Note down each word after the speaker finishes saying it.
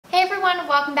everyone,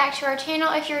 welcome back to our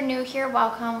channel. If you're new here,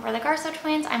 welcome. We're the Garza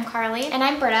twins. I'm Carly. And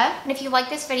I'm Britta. And if you like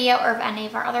this video or any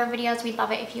of our other videos, we'd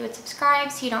love it if you would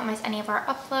subscribe so you don't miss any of our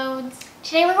uploads.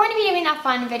 Today we're going to be doing a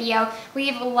fun video.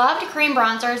 We've loved cream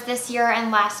bronzers this year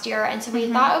and last year, and so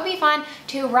we thought it would be fun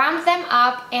to round them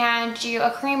up and do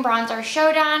a cream bronzer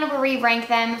showdown where we rank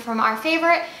them from our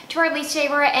favorite to our least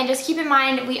favorite. And just keep in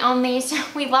mind, we own these.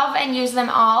 We love and use them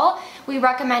all. We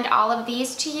recommend all of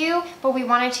these to you, but we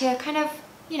wanted to kind of,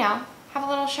 you know, have a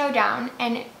little showdown,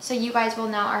 and so you guys will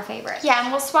know our favorites. Yeah,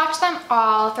 and we'll swatch them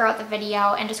all throughout the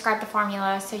video and describe the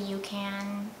formula so you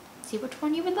can see which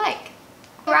one you would like.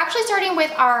 We're actually starting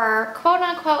with our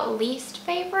quote-unquote least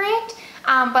favorite,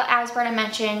 but as Britta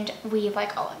mentioned, we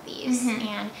like all of these.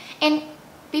 And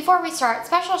before we start,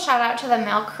 special shout out to the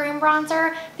Milk Cream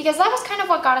Bronzer, because that was kind of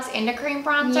what got us into cream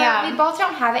bronzer. Yeah. We both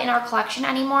don't have it in our collection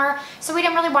anymore, so we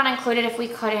didn't really want to include it if we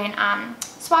couldn't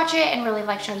swatch it and really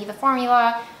like show you the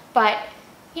formula. But,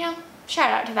 you know,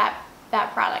 shout out to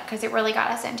that product because it really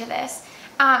got us into this.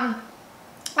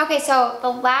 Okay, so the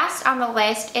last on the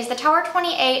list is the Tower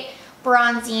 28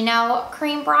 Bronzino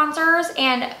Cream Bronzers.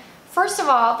 And first of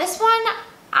all, this one,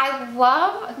 I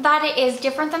love that it is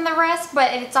different than the rest,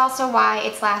 but it's also why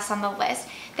it's last on the list.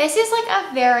 This is like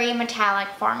a very metallic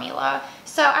formula.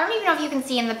 So I don't even know if you can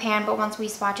see in the pan, but once we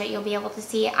swatch it, you'll be able to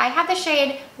see. I have the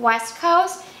shade West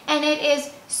Coast, and it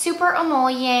is super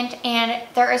emollient, and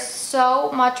there is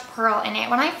so much pearl in it.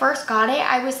 When I first got it,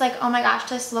 I was like, oh my gosh,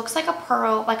 this looks like a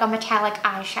pearl, like a metallic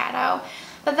eyeshadow.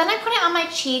 But then I put it on my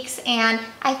cheeks, and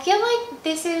I feel like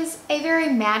this is a very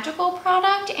magical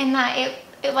product in that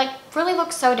it like really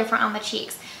looks so different on the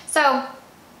cheeks. So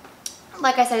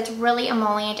like I said, it's really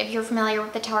emollient. If you're familiar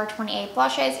with the Tower 28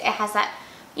 blushes, it has that,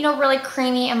 you know, really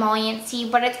creamy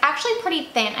emolliency, but it's actually pretty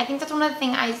thin. I think that's one of the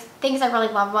things I really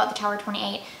love about the Tower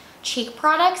 28 cheek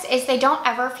products is they don't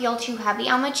ever feel too heavy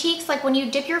on the cheeks. Like when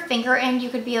you dip your finger in, you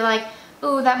could be like,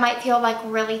 ooh, that might feel like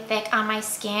really thick on my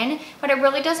skin, but it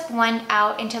really does blend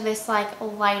out into this like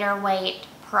lighter weight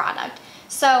product.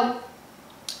 So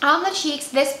on the cheeks,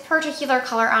 this particular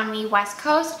color on me, West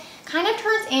Coast, kind of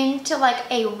turns into like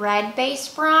a red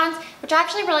based bronze, which I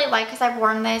actually really like because I've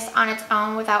worn this on its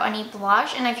own without any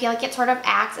blush, and I feel like it sort of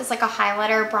acts as like a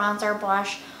highlighter, bronzer,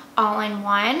 blush all in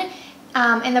one.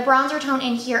 And the bronzer tone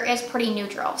in here is pretty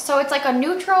neutral. So it's like a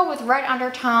neutral with red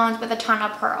undertones with a ton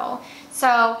of pearl.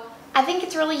 So I think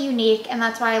it's really unique, and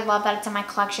that's why I love that it's in my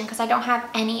collection, because I don't have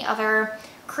any other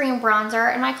cream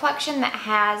bronzer in my collection that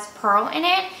has pearl in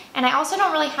it, and I also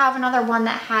don't really have another one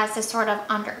that has this sort of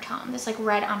undertone, this like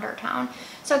red undertone.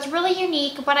 So it's really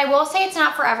unique, but I will say it's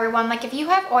not for everyone. Like if you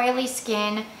have oily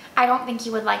skin, I don't think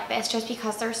you would like this just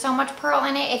because there's so much pearl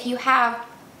in it. If you have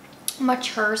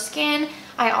mature skin,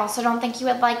 I also don't think you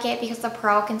would like it because the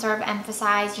pearl can sort of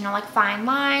emphasize, you know, like fine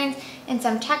lines and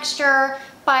some texture.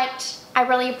 But I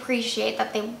really appreciate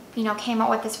that they, you know, came out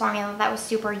with this formula that was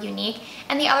super unique.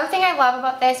 And the other thing I love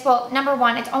about this, well, number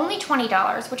one, it's only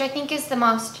 $20, which I think is the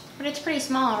most, but it's pretty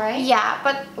small, right? Yeah,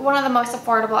 but one of the most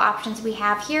affordable options we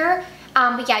have here.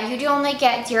 But yeah, you do only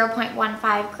get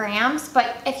 0.15 grams.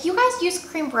 But if you guys use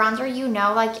cream bronzer, you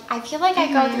know, like I feel like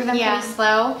I go through them pretty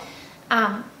slow.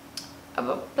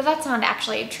 But that's not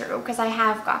actually true because I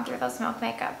have gone through those Milk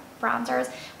Makeup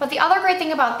bronzers. But the other great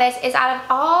thing about this is out of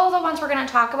all the ones we're going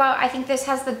to talk about, I think this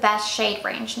has the best shade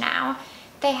range now.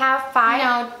 They have 5.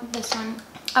 No, this one.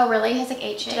 Oh really? It has like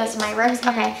 8 shades. That's my works.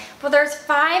 Okay. Well, there's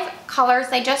 5 colors.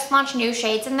 They just launched new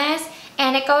shades in this,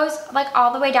 and it goes like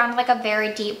all the way down to like a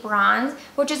very deep bronze,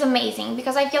 which is amazing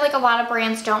because I feel like a lot of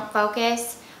brands don't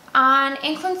focus on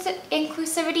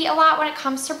inclusivity a lot when it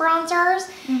comes to bronzers.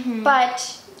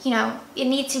 But you know, it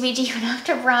needs to be deep enough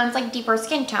to bronze like deeper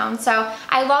skin tones. So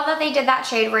I love that they did that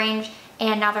shade range,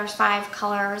 and now there's 5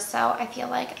 colors. So I feel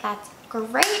like that's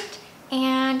great.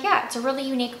 And yeah, it's a really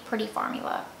unique, pretty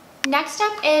formula. Next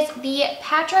up is the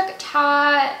Patrick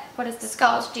Ta, what is this?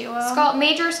 Sculpt Duo.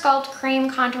 Major Sculpt Cream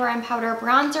Contour and Powder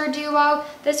Bronzer Duo.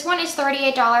 This one is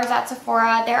 $38 at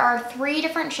Sephora. There are 3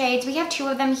 different shades. We have 2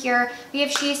 of them here. We have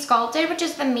She's Sculpted, which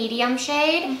is the medium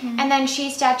shade, and then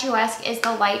She's Statuesque is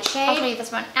the light shade. I'll show you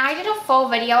this one. And I did a full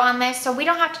video on this, so we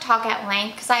don't have to talk at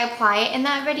length because I apply it in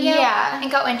that video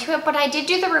and go into it, but I did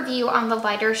do the review on the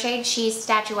lighter shade, She's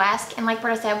Statuesque, and like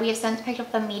Britta said, we have since picked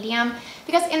up the medium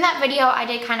because in that video I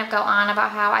did kind of go on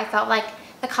about how I felt like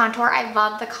the contour, I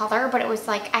loved the color, but it was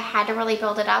like I had to really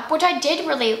build it up, which I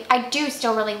do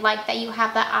still really like that you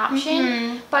have that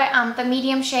option. But the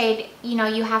medium shade, you know,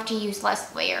 you have to use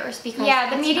less layers because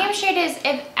the medium shade is,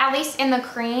 at least in the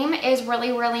cream, is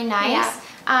really, really nice.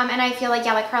 And I feel like,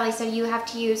 yeah, like Carly said, you have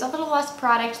to use a little less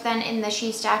product than in the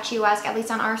She's Statuesque, at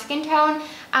least on our skin tone.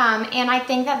 And I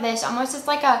think that this almost is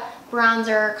like a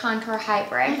bronzer contour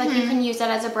hybrid. Like you can use it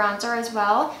as a bronzer as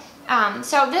well.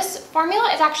 So this formula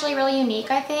is actually really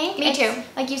unique, I think. Me too.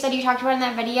 Like you said, you talked about it in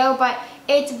that video, but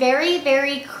it's very,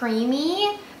 very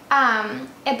creamy.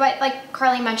 But like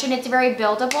Carli mentioned, it's very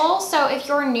buildable. So if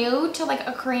you're new to like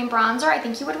a cream bronzer, I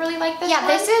think you would really like this one.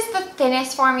 This is the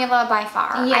thinnest formula by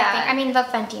far. Yeah. I think. I mean, the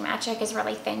Fenty Magic is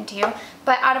really thin too.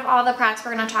 But out of all the products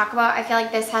we're going to talk about, I feel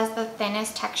like this has the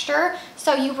thinnest texture.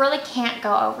 So you really can't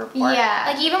go overboard. Yeah.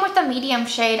 Like even with the medium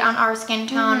shade on our skin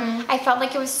tone, I felt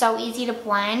like it was so easy to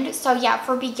blend. So yeah,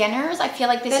 for beginners, I feel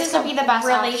like this would be the best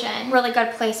option. Really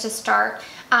good place to start.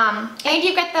 And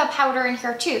you get the powder in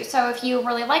here too. So if you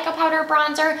really like a powder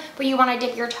bronzer, but you want to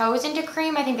dip your toes into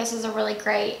cream, I think this is a really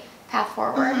great path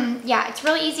forward. Yeah, it's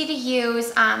really easy to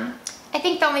use. I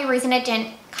think the only reason it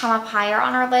didn't come up higher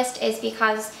on our list is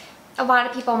because a lot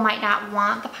of people might not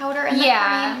want the powder and the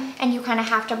cream, and you kind of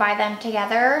have to buy them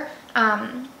together.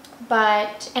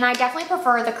 And I definitely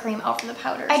prefer the cream over the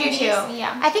powders. I do too.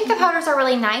 Yeah. I think the powders are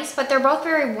really nice, but they're both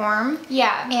very warm.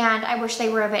 Yeah. And I wish they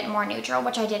were a bit more neutral,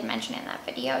 which I did mention in that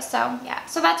video. So yeah.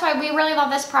 So that's why we really love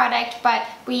this product, but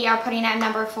we are putting it at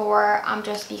number 4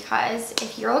 just because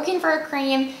if you're looking for a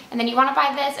cream and then you want to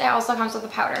buy this, it also comes with a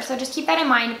powder. So just keep that in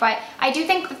mind. But I do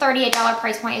think the $38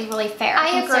 price point is really fair. I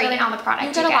agree. Considering all the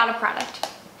product you get. A lot of product.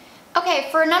 Okay,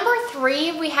 for number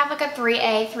 3, we have like a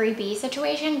 3A, 3B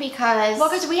situation because... Well,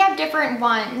 because we have different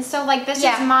ones. So like this is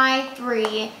my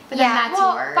 3, but then that's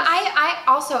yours. But I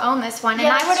also own this one, and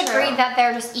I would agree that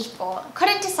they're just equal.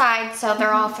 Couldn't decide, so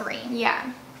they're all 3.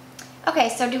 Yeah. Okay,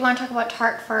 so do you want to talk about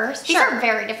Tarte first? These are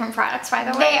very different products, by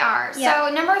the way. They are. Yeah.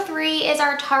 So number 3 is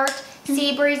our Tarte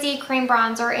Sea Breezy Cream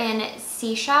Bronzer in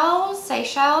Seychelles.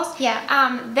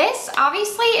 Yeah. This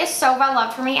obviously is so well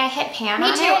loved for me. I hit pan on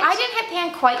it. Me too. I didn't hit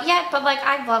pan quite yet, but like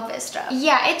I love this stuff.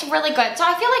 Yeah, it's really good. So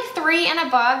I feel like 3 and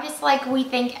above is like we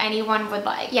think anyone would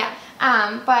like. Yeah.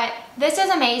 But this is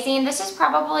amazing. This is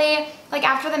probably like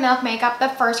after the Milk Makeup, the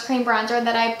first cream bronzer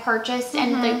that I purchased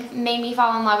and like made me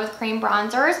fall in love with cream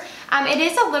bronzers. It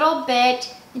is a little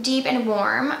bit deep and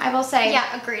warm, I will say.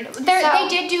 Yeah, agreed. They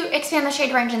did expand the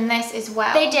shade range in this as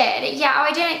well. They did. Yeah. Oh,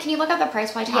 I didn't. Can you look up the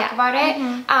price while I talk about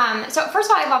it? So first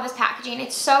of all, I love this packaging.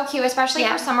 It's so cute, especially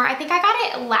for summer. I think I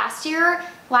got it last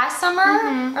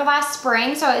summer or last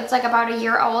spring, so it's like about a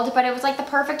year old, but it was like the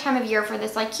perfect time of year for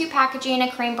this like cute packaging,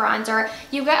 a cream bronzer.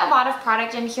 You get a lot of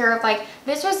product in here of like,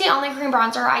 this was the only cream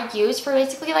bronzer I used for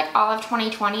basically like all of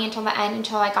 2020 until the end,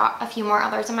 until I got a few more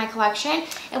others in my collection.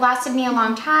 It lasted me a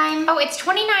long time. Oh, it's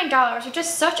 $29, which is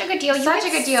such a good deal. Such a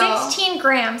good deal. 16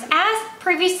 grams. As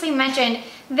previously mentioned,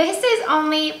 this is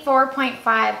only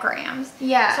 4.5 grams.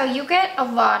 Yeah. So you get a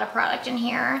lot of product in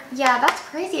here. Yeah, that's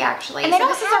crazy actually. And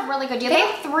this is a really good deal. They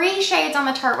have 3 shades on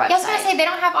the Tarte website. Yeah, I was gonna say, they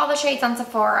don't have all the shades on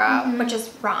Sephora, which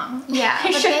is wrong. Yeah,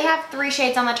 but they have 3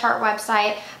 shades on the Tarte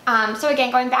website. So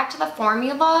again, going back to the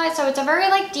formula, so it's a very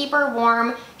like deeper,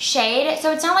 warm shade.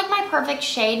 So it's not like my perfect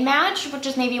shade match, which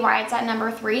is maybe why it's at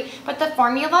number 3. But the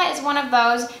formula is one of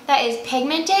those that is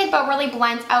pigmented, but really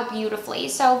blends out beautifully.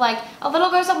 So like a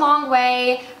little goes a long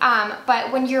way.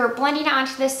 But when you're blending it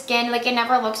onto the skin, like it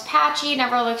never looks patchy, it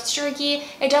never looks streaky.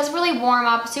 It does really warm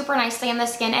up super nicely on the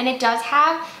skin, and it does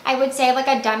have, I would say, like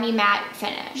a demi matte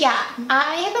finish. Yeah,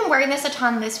 I have been wearing this a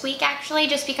ton this week actually,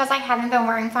 just because I haven't been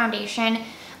wearing foundation.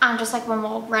 Just like when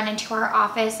we'll run into our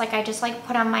office, like I just like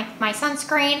put on my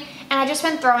sunscreen, and I just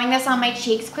been throwing this on my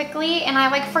cheeks quickly, and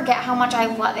I like forget how much I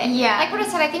love it. Yeah. Like what I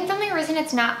said, I think the only reason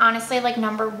it's not honestly like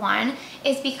number 1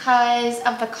 is because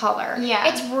of the color. Yeah.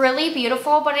 It's really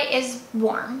beautiful, but it is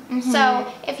warm. So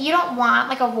if you don't want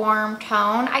like a warm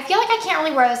tone, I feel like I can't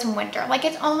really wear this in winter. Like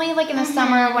it's only like in the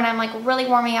summer when I'm like really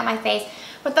warming up my face.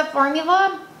 But the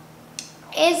formula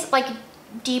is like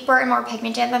deeper and more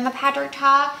pigmented than the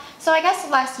Terracotta. So I guess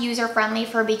less user-friendly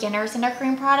for beginners into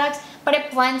cream products, but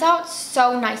it blends out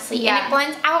so nicely. Yeah. And it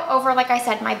blends out over, like I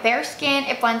said, my bare skin.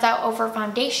 It blends out over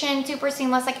foundation, super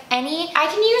seamless. Like I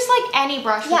can use like any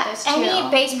brush with this too. Any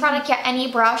base product,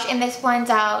 any brush, and this blends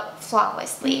out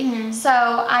flawlessly. So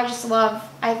I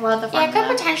love the formula. Yeah, it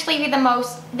could potentially be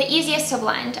the easiest to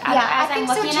blend. I think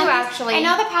so too, actually. I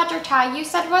know the Terracotta you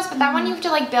said was, but that one you have to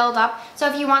like build up. So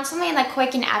if you want something like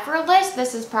quick and effortless,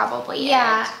 this is probably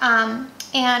it.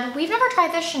 And we've never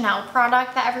tried the Chanel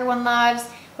product that everyone loves,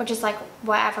 which is like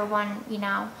what everyone, you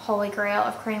know, holy grail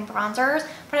of cream bronzers.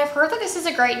 But I've heard that this is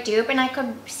a great dupe, and I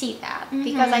could see that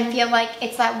because I feel like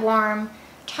it's that warm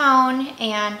tone,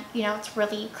 and you know, it's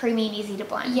really creamy and easy to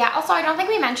blend. Yeah, also I don't think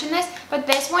we mentioned this, but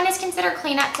this one is considered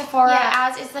clean at Sephora,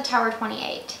 as is the Tower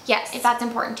 28. Yes, if that's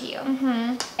important to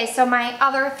you. Okay, so my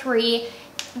other 3,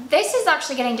 this is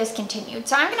actually getting discontinued,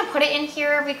 so I'm gonna put it in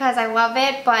here because I love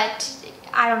it, but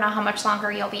I don't know how much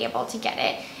longer you'll be able to get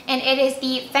it. And it is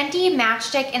the Fenty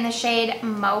Matchstick in the shade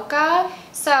Mocha.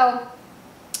 So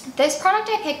this product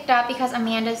I picked up because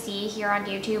Amanda Z here on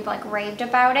YouTube like raved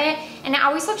about it, and it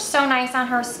always looked so nice on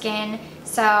her skin.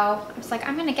 So I was like,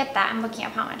 I'm gonna get that. I'm looking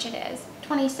up how much it is.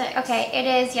 26. Okay, it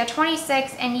is, yeah,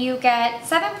 26, and you get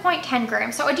 7.10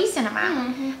 grams, so a decent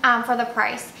amount for the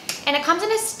price. And it comes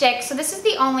in a stick, so this is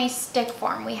the only stick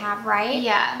form we have, right?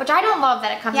 Yeah. Which I don't love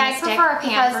that it comes in a stick. Yeah, I prefer a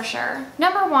pan for sure.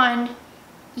 Number one,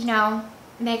 you know,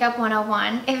 Makeup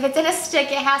 101, if it's in a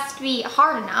stick, it has to be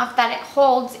hard enough that it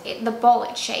holds the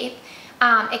bullet shape.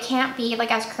 It can't be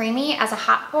like as creamy as a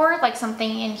hot pour, like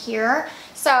something in here.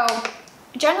 So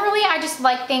generally I just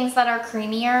like things that are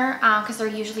creamier because they're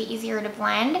usually easier to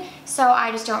blend. So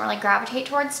I just don't really gravitate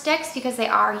towards sticks because they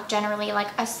are generally like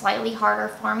a slightly harder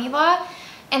formula.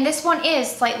 And this one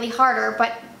is slightly harder,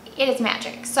 but it is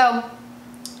magic. So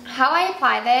how I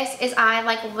apply this is I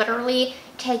like literally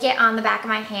take it on the back of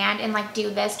my hand and like do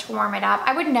this to warm it up.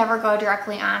 I would never go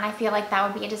directly on. I feel like that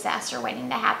would be a disaster waiting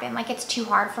to happen. Like it's too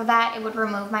hard for that. It would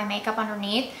remove my makeup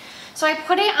underneath. So I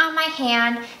put it on my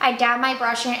hand, I dab my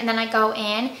brush in, and then I go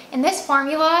in. And this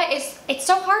formula it's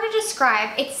so hard to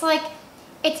describe. It's like,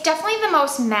 it's definitely the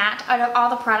most matte out of all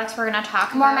the products we're gonna talk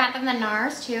about. More matte than the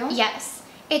NARS too? Yes.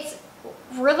 It's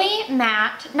really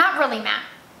matte, not really matte,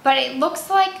 but it looks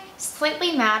like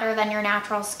slightly matter than your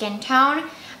natural skin tone.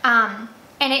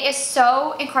 And it is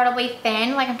so incredibly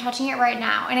thin, like I'm touching it right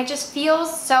now, and it just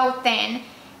feels so thin.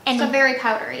 And so very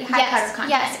powdery, high powder content.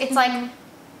 Yes, it's like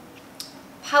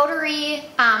powdery,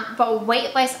 but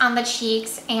weightless on the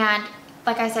cheeks, and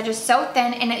like I said, just so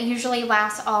thin, and it usually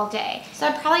lasts all day. So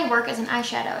it'd probably work as an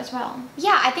eyeshadow as well.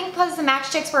 Yeah, I think because the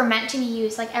matchsticks were meant to be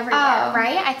used like everywhere,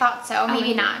 right? I thought so,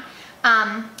 maybe not.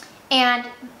 And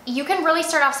you can really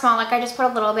start off small, like I just put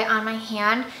a little bit on my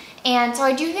hand. And so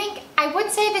I do think, I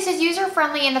would say this is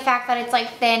user-friendly in the fact that it's like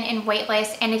thin and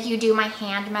weightless, and if you do my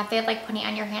hand method, like putting it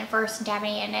on your hand first and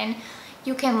dabbing it in,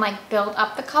 you can like build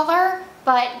up the color,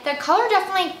 but the color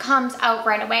definitely comes out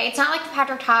right away. It's not like the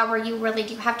Terracotta where you really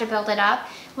do have to build it up.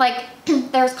 Like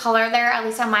there's color there, at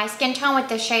least on my skin tone with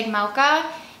the shade Mocha,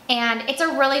 and it's a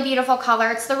really beautiful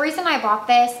color. It's the reason I bought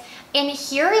this. In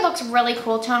here it looks really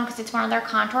cool tone because it's one of their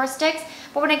contour sticks,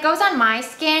 but when it goes on my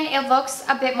skin, it looks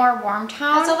a bit more warm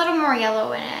tone. It's a little more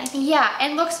yellow in it. Yeah,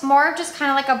 it looks more of just kind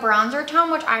of like a bronzer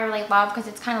tone, which I really love because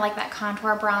it's kind of like that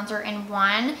contour bronzer in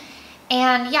one.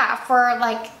 And yeah, for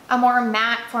like a more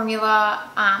matte formula,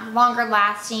 longer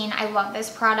lasting, I love this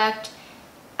product.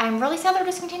 I'm really sad they're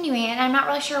discontinuing it, and I'm not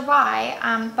really sure why,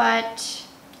 but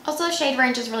also the shade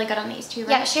range is really good on these too, right?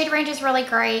 Yeah, shade range is really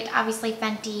great. Obviously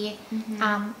Fenty,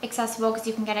 accessible because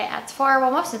you can get it at Sephora.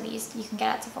 Well, most of these you can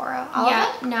get at Sephora. All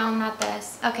of them? No, not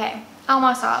this. Okay,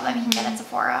 almost all of them you can get at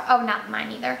Sephora. Oh, not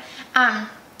mine either.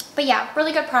 But yeah,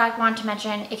 really good product. Wanted to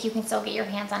mention if you can still get your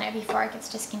hands on it before it gets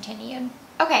discontinued.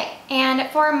 Okay, and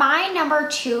for my number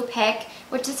 2 pick,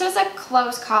 which this was a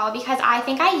close call because I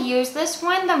think I use this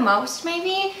one the most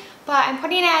maybe, but I'm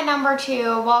putting it at number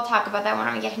 2. We'll talk about that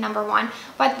when we get to number 1.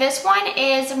 But this one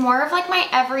is more of like my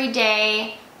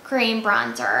everyday cream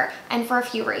bronzer, and for a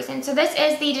few reasons. So this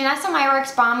is the Danessa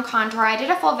Myricks Balm Contour. I did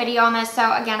a full video on this,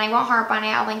 so again, I won't harp on it.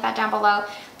 I'll link that down below.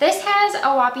 This has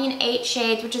a whopping 8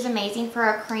 shades, which is amazing for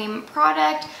a cream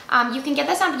product. You can get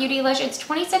this on Beautylish. It's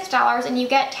 $26 and you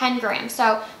get 10 grams.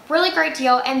 So really great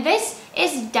deal. And this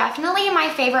is definitely my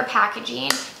favorite packaging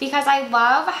because I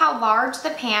love how large the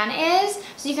pan is.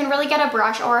 So you can really get a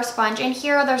brush or a sponge in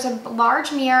here. There's a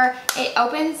large mirror. It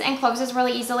opens and closes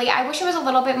really easily. I wish it was a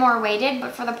little bit more weighted,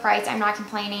 but for the price, I'm not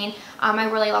complaining. I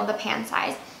really love the pan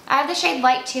size. I have the shade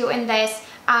Light 2 in this.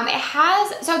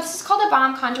 So this is called a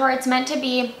Balm Contour. It's meant to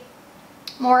be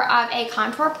more of a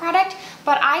contour product,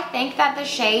 but I think that the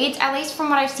shades, at least from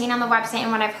what I've seen on the website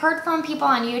and what I've heard from people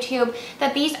on YouTube,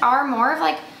 that these are more of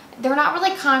like, they're not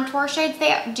really contour shades.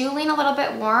 They do lean a little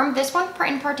bit warm. This one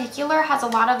in particular has a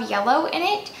lot of yellow in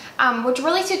it, which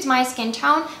really suits my skin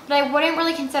tone, but I wouldn't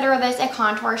really consider this a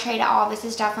contour shade at all. This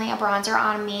is definitely a bronzer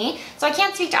on me. So I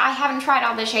can't speak to, I haven't tried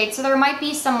all the shades, so there might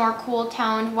be some more cool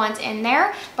toned ones in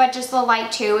there, but just the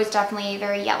Light 2 is definitely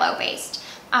very yellow based.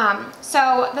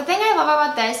 So the thing I love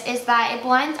about this is that it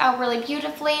blends out really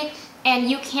beautifully,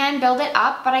 and you can build it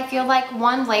up, but I feel like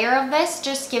one layer of this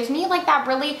just gives me like that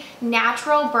really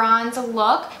natural bronze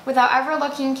look without ever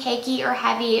looking cakey or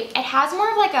heavy. It has more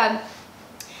of like a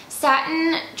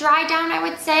satin dry down, I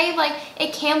would say. Like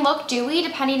it can look dewy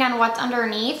depending on what's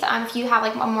underneath. If you have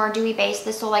like a more dewy base,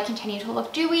 this will like continue to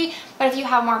look dewy, but if you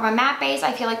have more of a matte base,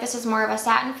 I feel like this is more of a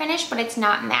satin finish, but it's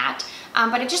not matte.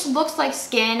 But it just looks like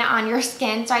skin on your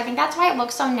skin, so I think that's why it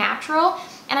looks so natural.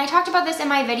 And I talked about this in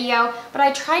my video, but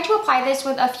I tried to apply this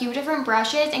with a few different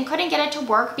brushes and couldn't get it to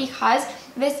work because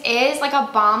this is like a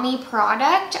balmy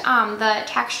product. The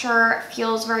texture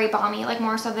feels very balmy, like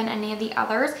more so than any of the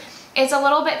others. It's a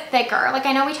little bit thicker. Like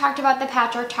I know we talked about the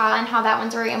Terracotta and how that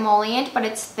one's very emollient, but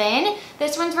it's thin.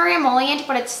 This one's very emollient,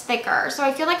 but it's thicker. So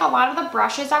I feel like a lot of the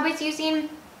brushes I was using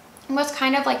was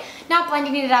kind of like not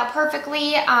blending it out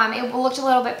perfectly. It looked a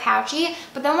little bit patchy,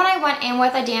 but then when I went in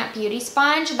with a damp beauty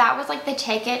sponge, that was like the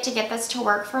ticket to get this to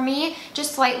work for me,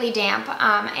 just slightly damp.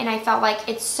 And I felt like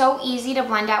it's so easy to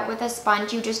blend out with a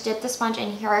sponge. You just dip the sponge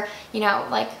in here, you know,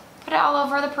 like put it all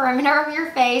over the perimeter of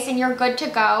your face and you're good to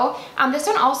go. This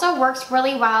one also works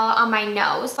really well on my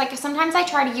nose. Like sometimes I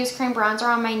try to use cream bronzer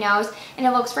on my nose and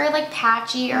it looks very like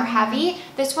patchy or heavy.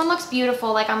 This one looks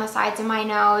beautiful like on the sides of my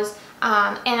nose.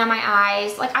 And on my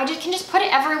eyes. Like I can just put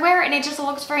it everywhere and it just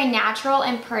looks very natural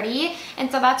and pretty. And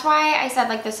so that's why I said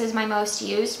like this is my most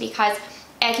used, because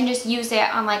I can just use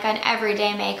it on like an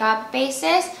everyday makeup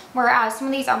basis, whereas some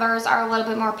of these others are a little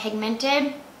bit more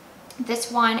pigmented.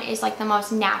 This one is like the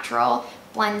most natural,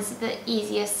 blends the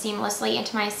easiest seamlessly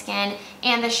into my skin,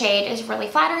 and the shade is really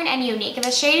flattering and unique.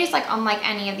 The shade is like unlike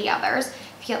any of the others.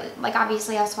 Like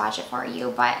obviously I'll swatch it for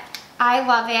you, but I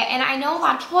love it. And I know a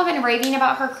lot of people have been raving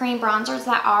about her cream bronzers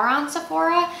that are on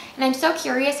Sephora, and I'm so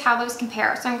curious how those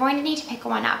compare. So I'm going to need to pick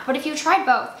one up. But if you've tried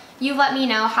both, you let me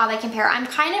know how they compare. I'm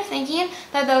kind of thinking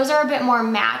that those are a bit more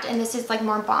matte and this is like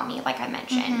more balmy, like I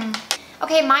mentioned.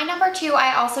 Okay, my number 2,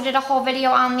 I also did a whole video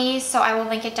on these, so I will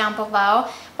link it down below.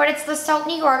 But it's the Salt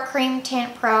New York Cream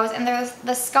Tint Pros, and there's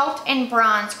the Sculpt and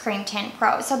Bronze Cream Tint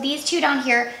Pros. So these two down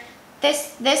here,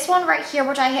 this one right here,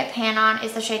 which I hit pan on,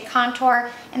 is the shade Contour,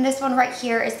 and this one right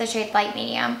here is the shade Light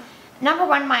Medium. Number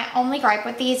 1, my only gripe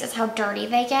with these is how dirty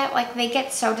they get. Like they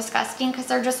get so disgusting because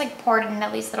they're just like poured into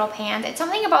these little pans. It's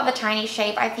something about the tiny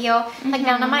shape, I feel. Like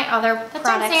none of my other products. That's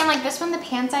what I'm saying, like this one, the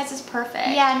pan size is perfect.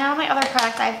 Yeah, none of my other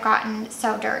products I've gotten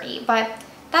so dirty, but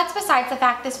that's besides the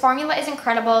fact. This formula is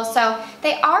incredible. So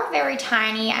they are very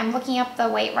tiny. I'm looking up the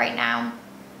weight right now.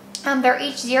 They're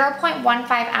each 0.15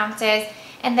 ounces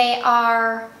and they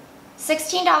are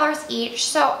 $16 each.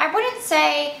 So I wouldn't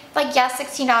say like, yes,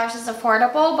 $16 is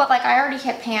affordable, but like I already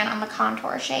hit pan on the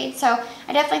contour shade. So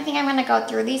I definitely think I'm gonna go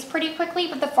through these pretty quickly,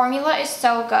 but the formula is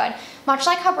so good. Much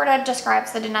like how Britta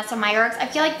describes the Danessa Myricks, I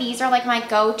feel like these are like my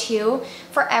go-to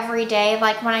for every day.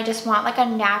 Like when I just want like a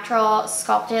natural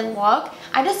sculpted look,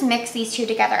 I just mix these two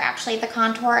together actually, the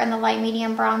contour and the light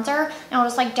medium bronzer, and I'll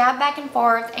just like dab back and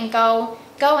forth and go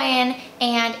in,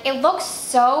 and it looks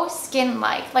so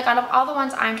skin-like. Like out of all the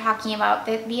ones I'm talking about,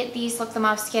 these look the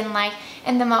most skin-like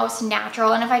and the most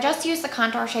natural. And if I just use the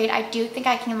contour shade, I do think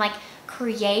I can like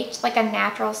create like a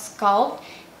natural sculpt,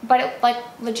 but it like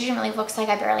legitimately looks like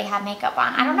I barely have makeup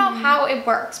on. I don't know how it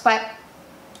works, but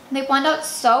they blend out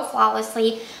so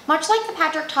flawlessly. Much like the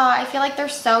Terracotta, I feel like they're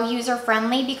so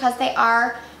user-friendly because they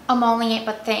are emollient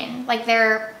but thin. Like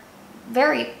they're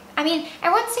very, I mean,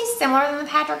 I wouldn't say similar than the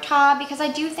Terracotta because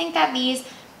I do think that these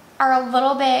are a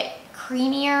little bit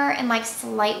creamier and like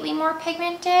slightly more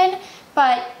pigmented,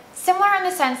 but similar in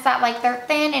the sense that like they're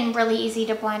thin and really easy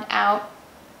to blend out.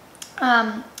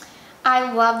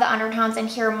 I love the undertones in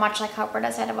here, much like how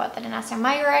Britta said about the Danessa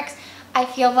Myricks. I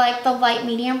feel like the light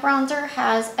medium bronzer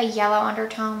has a yellow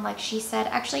undertone, like she said.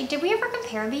 Actually, did we ever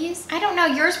compare these? I don't know.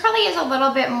 Yours probably is a little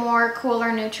bit more cool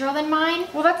or neutral than mine.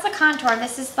 Well, that's the contour.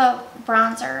 This is the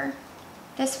bronzer.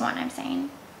 This one, I'm saying.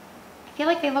 I feel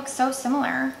like they look so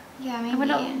similar. Yeah, maybe.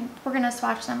 We're going to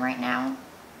swatch them right now.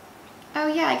 Oh,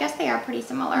 yeah, I guess they are pretty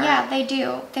similar. Yeah, they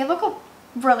do. They look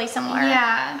really similar.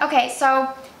 Yeah. Okay,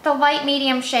 so the light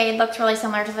medium shade looks really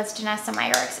similar to this Danessa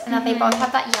Myricks, and that they both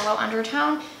have that yellow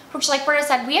undertone, which like Britta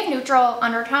said, we have neutral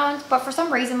undertones, but for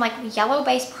some reason like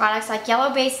yellow-based products, like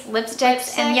yellow-based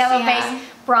lipsticks and yellow-based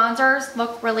bronzers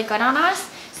look really good on us.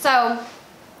 So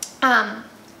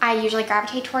I usually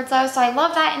gravitate towards those. So I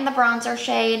love that in the bronzer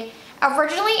shade.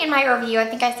 Originally in my review, I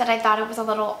think I said I thought it was a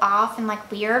little off and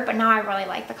like weird, but now I really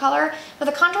like the color. But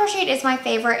the contour shade is my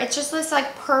favorite. It's just this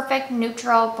like perfect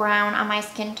neutral brown on my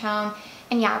skin tone.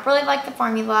 And yeah, I really like the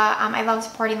formula. I love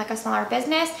supporting like a smaller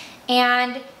business.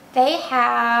 And they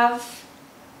have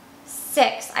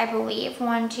 6, I believe.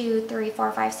 1, 2, 3,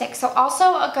 4, 5, 6. So also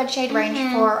a good shade range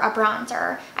for a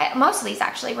bronzer. Most of these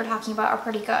actually we're talking about are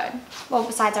pretty good. Well,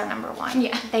 besides our number 1.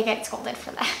 Yeah. They get scolded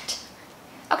for that.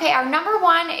 Okay, our number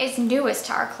 1 is newest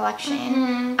to our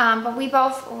collection, but we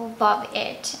both love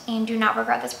it and do not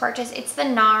regret this purchase. It's the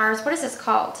NARS. What is this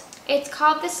called? It's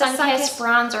called the Sun-Kissed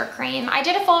Bronzer Cream. I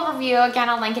did a full review. Again,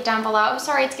 I'll link it down below.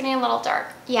 Sorry, it's getting a little dark.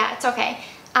 Yeah, it's okay.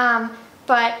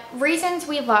 But reasons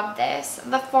we love this.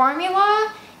 The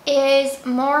formula is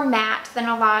more matte than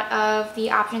a lot of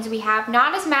the options we have.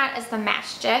 Not as matte as the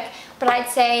Matchstick, but I'd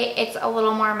say it's a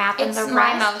little more matte than the rest. It's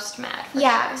my most matte, for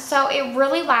yeah, sure. so it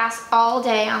really lasts all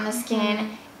day on the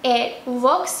skin. It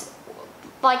looks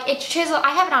like it chisels.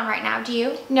 I have it on right now. Do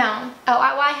you? No. Oh,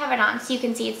 I have it on so you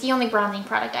can see. It's the only bronzing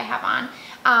product I have on.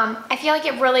 I feel like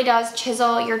it really does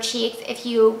chisel your cheeks if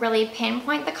you really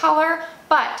pinpoint the color,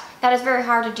 but that is very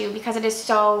hard to do because it is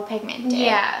so pigmented.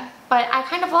 Yeah. But I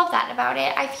kind of love that about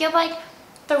it. I feel like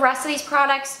the rest of these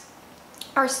products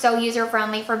are so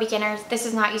user-friendly for beginners. This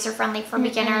is not user-friendly for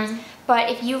beginners, but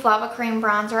if you love a cream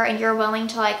bronzer and you're willing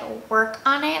to like work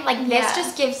on it, like this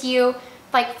just gives you,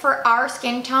 like for our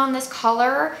skin tone, this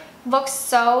color looks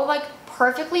so like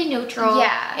perfectly neutral.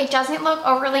 Yeah. It doesn't look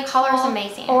overly color's cold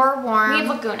amazing. or warm. We have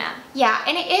Laguna. Yeah,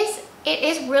 and it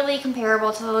is really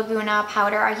comparable to the Laguna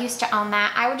powder. I used to own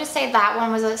that. I would just say that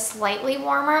one was a slightly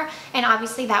warmer, and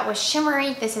obviously that was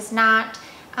shimmery. This is not.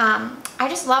 I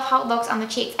just love how it looks on the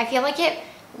cheeks. I feel like it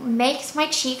makes my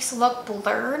cheeks look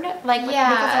blurred, like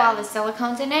because of all the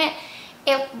silicones in it.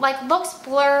 It like looks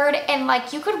blurred, and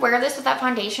like you could wear this without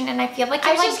foundation, and I feel like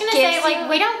I was just gonna say, like,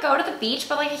 we you, don't go to the beach,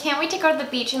 but like I can't wait to go to the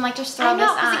beach and like just throw I know, this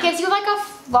on. because it gives you like a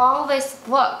flawless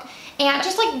look. And it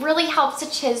just like really helps to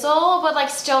chisel, but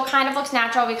like still kind of looks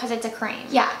natural because it's a cream.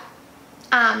 Yeah.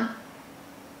 I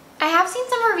have seen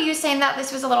some reviews saying that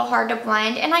this was a little hard to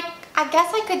blend, and I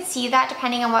guess I could see that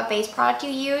depending on what base product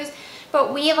you use.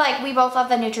 But we both love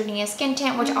the Neutrogena Skin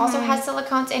Tint, which also has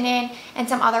silicones in it, and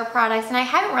some other products. And I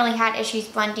haven't really had issues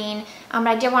blending, but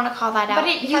I did want to call that out.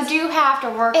 But you do have to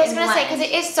work. I was gonna say, because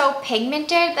it is so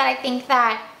pigmented that I think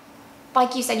that,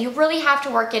 like you said, you really have to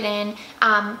work it in.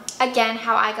 Again,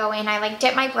 how I go in, I like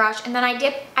dip my brush, and then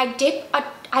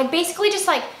I basically just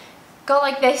like go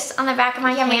like this on the back of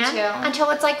my hand until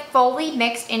it's like fully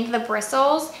mixed into the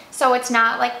bristles, so it's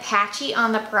not like patchy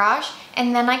on the brush,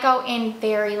 and then I go in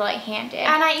very light-handed.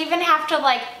 And I even have to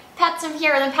like pat some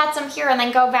here and then pat some here and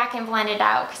then go back and blend it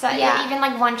out, because even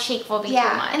like one cheek will be too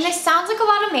much. And this sounds like a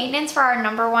lot of maintenance for our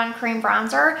 #1 cream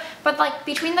bronzer, but like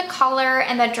between the color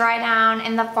and the dry down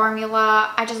and the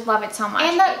formula, I just love it so much.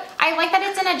 And I like that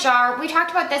it's in a jar. We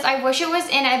talked about this. I wish it was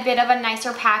in a bit of a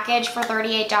nicer package for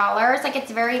 $38. Like,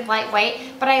 it's very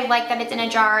lightweight, but I like that it's in a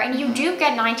jar. And you do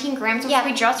get 19 grams, which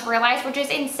we just realized, which is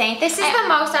insane. This is the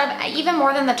most out of, even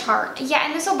more than the Tarte. Yeah,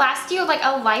 and this will last you like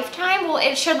a lifetime. Well,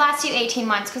 it should last you 18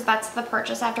 months because that's the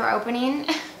purchase after opening.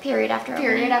 Period after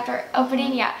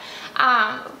opening, yeah.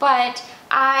 But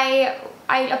I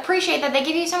appreciate that they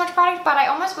give you so much product, but I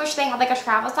almost wish they had like a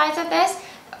travel size of this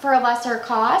for a lesser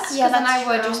cost. Yeah, then I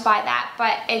would just buy that.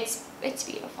 But it's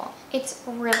beautiful. It's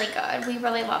really good. We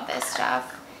really love this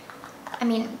stuff. I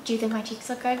mean, do you think my cheeks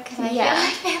look good? Because I feel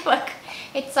like they look.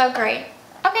 It's so great.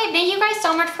 Okay, thank you guys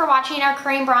so much for watching our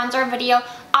cream bronzer video.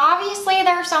 Obviously,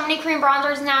 there are so many cream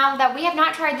bronzers now that we have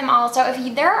not tried them all. So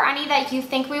if there are any that you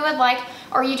think we would like,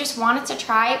 or you just want us to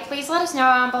try, please let us know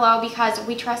down below, because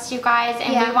we trust you guys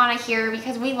and we want to hear,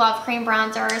 because we love cream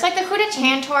bronzers. It's like the Huda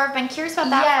Chantor. I've been curious about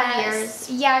that for years.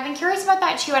 Yeah, I've been curious about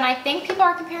that too, and I think people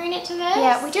are comparing it to this.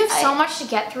 Yeah, we do have so much to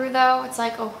get through though. It's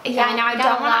like, oh, yeah, now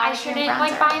I shouldn't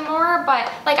like buy more,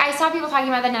 but like I saw people talking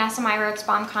about the Niacinamide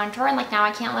Balm Contour, and like now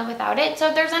I can't live without it. So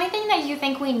if there's anything that you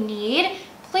think we need,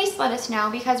 please let us know,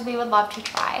 because we would love to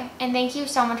try. And thank you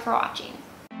so much for watching.